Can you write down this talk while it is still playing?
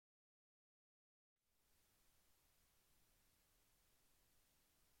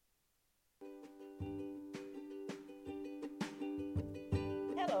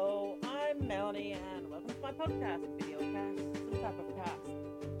my podcast, videocast, some type of cast.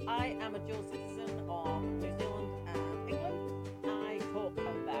 I am a dual citizen of New Zealand and England. I talk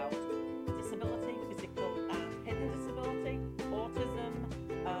about disability, physical and hidden disability,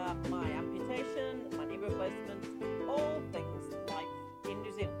 autism, my amputation, my knee replacement, all things life in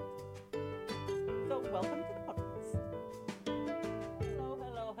New Zealand. So welcome to the podcast.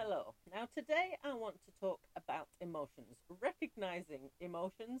 Hello. Now today I want to talk about emotions, recognizing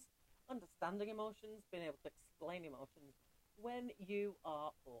emotions, understanding emotions, being able to explain emotions when you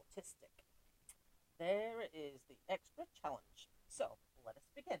are autistic. There is the extra challenge. So let us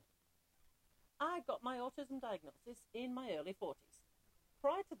begin. I got my autism diagnosis in my early 40s.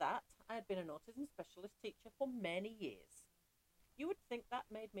 Prior to that, I had been an autism specialist teacher for many years. You would think that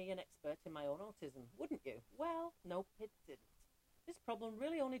made me an expert in my own autism, wouldn't you? Well, nope, it didn't. This problem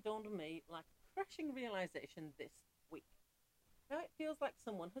really only dawned on me like a crashing realization this week. Now it feels like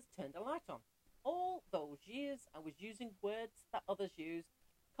someone has turned a light on. All those years I was using words that others use,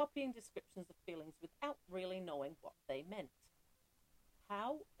 copying descriptions of feelings without really knowing what they meant.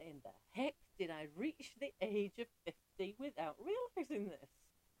 How in the heck did I reach the age of 50 without realizing this?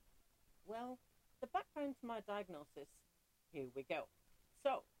 Well, the background to my diagnosis, here we go.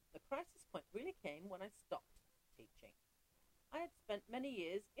 So, the crisis point really came when I stopped teaching. I had spent many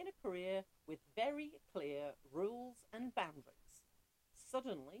years in a career with very clear rules and boundaries.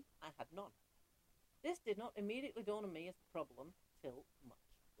 Suddenly, I had none. This did not immediately dawn on me as a problem till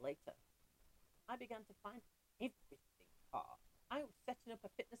much later. I began to find everything hard. I was setting up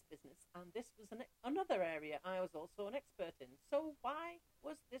a fitness business, and this was another area I was also an expert in. So why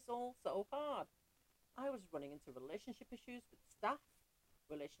was this all so hard? I was running into relationship issues with staff,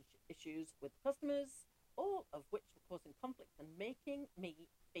 relationship issues with customers, all of which were causing conflict and making me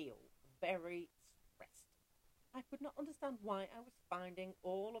feel very stressed. I could not understand why I was finding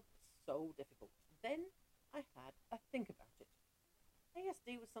all of this so difficult. Then I had a think about it.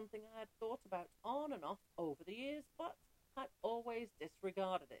 ASD was something I had thought about on and off over the years, but had always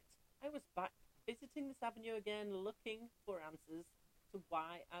disregarded it. I was back visiting this avenue again, looking for answers to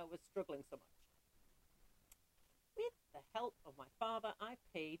why I was struggling so much. With the help of my father, I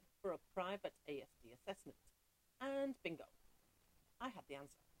paid for a private ASD assessment. And bingo, I had the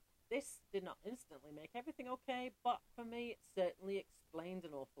answer. This did not instantly make everything okay, but for me it certainly explained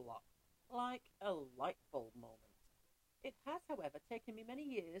an awful lot, like a light bulb moment. It has, however, taken me many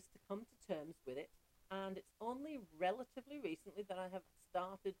years to come to terms with it, and it's only relatively recently that I have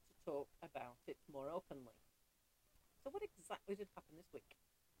started to talk about it more openly. So what exactly did happen this week?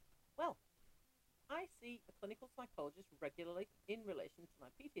 Well, I see a clinical psychologist regularly in relation to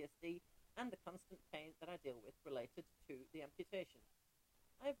my PTSD and the constant pain that I deal with related to the amputation.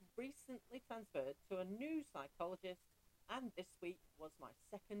 I've recently transferred to a new psychologist, and this week was my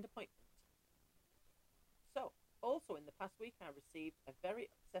second appointment. So, also in the past week, I received a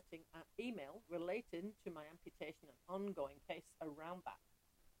very upsetting email relating to my amputation and ongoing case around that.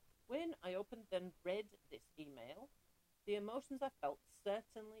 When I opened and read this email, the emotions I felt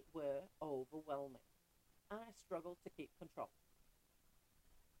certainly were overwhelming, and I struggled to keep control.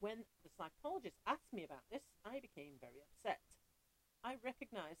 When the psychologist asked me about this, I became very upset. I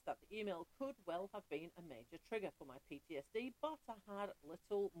recognised that the email could well have been a major trigger for my PTSD, but I had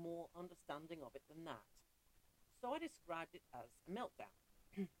little more understanding of it than that. So I described it as a meltdown.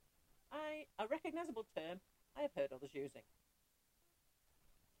 A recognisable term I have heard others using.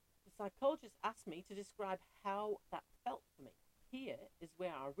 The psychologist asked me to describe how that felt for me. Here is where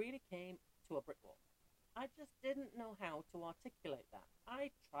I really came to a brick wall. I just didn't know how to articulate that.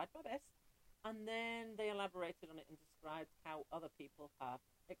 I tried my best, and then they elaborated on it and described how other people have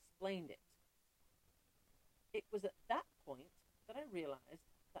explained it. It was at that point that I realised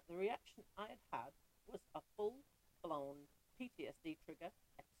that the reaction I had had was a full-blown PTSD trigger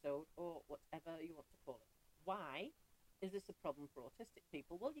episode, or whatever you want to call it. Why is this a problem for autistic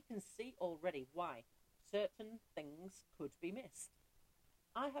people? Well, you can see already why certain things could be missed.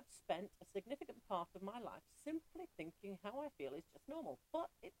 I have spent a significant part of my life simply thinking how I feel is just normal, but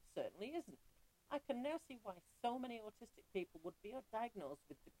it certainly isn't. I can now see why so many autistic people would be diagnosed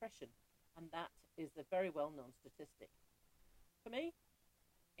with depression, and that is a very well-known statistic. For me,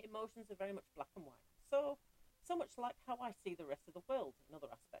 emotions are very much black and white, so much like how I see the rest of the world in other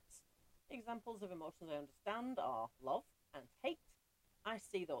aspects. Examples of emotions I understand are love and hate. I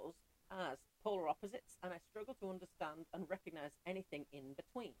see those as polar opposites, and I struggle to understand and recognize anything in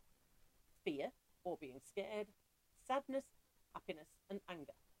between. Fear, or being scared, sadness, happiness, and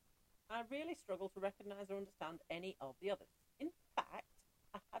anger. I really struggle to recognize or understand any of the others. In fact,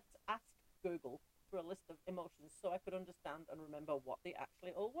 I had to ask Google for a list of emotions so I could understand and remember what they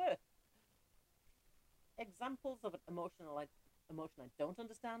actually all were. Examples of an emotion I don't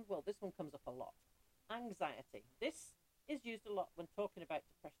understand, well, this one comes up a lot. Anxiety. This is used a lot when talking about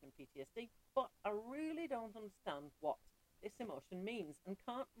depression and PTSD, but I really don't understand what this emotion means and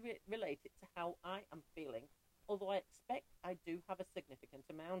can't relate it to how I am feeling, although I expect I do have a significant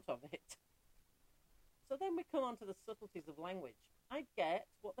amount of it. So then we come on to the subtleties of language. I get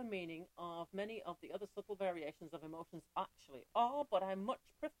what the meaning of many of the other subtle variations of emotions actually are, but I much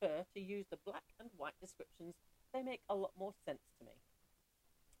prefer to use the black and white descriptions. They make a lot more sense to me.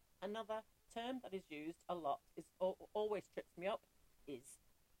 Another term that is used a lot, is always trips me up, is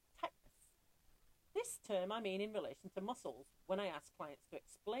tightness. This term I mean in relation to muscles when I ask clients to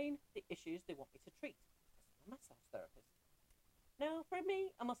explain the issues they want me to treat, as a massage therapist. Now, for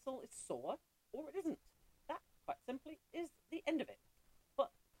me, a muscle is sore or it isn't. That, quite simply, is the end of it.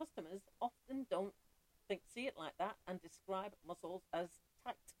 But customers often don't see it like that and describe muscles as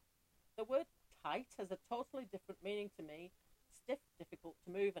tight. The word tight has a totally different meaning to me: stiff, difficult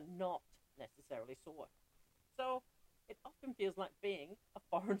to move, and not necessarily sore. So it often feels like being a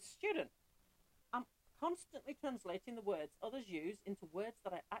foreign student. I'm constantly translating the words others use into words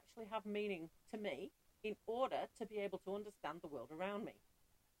that I actually have meaning to me in order to be able to understand the world around me.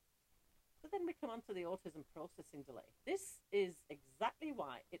 So then we come on to the autism processing delay. This is exactly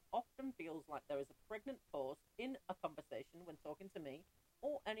why it often feels like there is a pregnant pause in a conversation when talking to me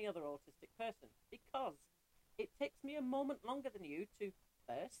or any other autistic person, because it takes me a moment longer than you to,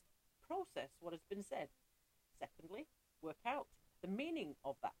 first, process what has been said. Secondly, work out the meaning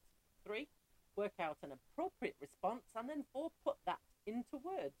of that. 3, work out an appropriate response. And then 4, put that into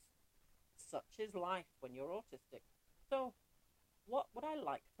words. Such is life when you're autistic. So what would I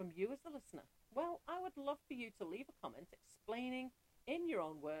like from you as a listener? Well, I would love for you to leave a comment explaining in your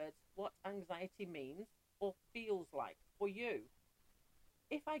own words what anxiety means or feels like for you.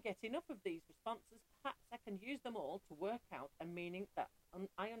 If I get enough of these responses, perhaps I can use them all to work out a meaning that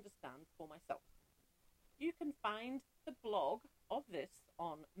I understand for myself. You can find the blog of this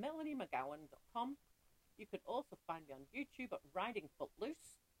on melaniemcgowan.com. You can also find me on YouTube at Riding Footloose.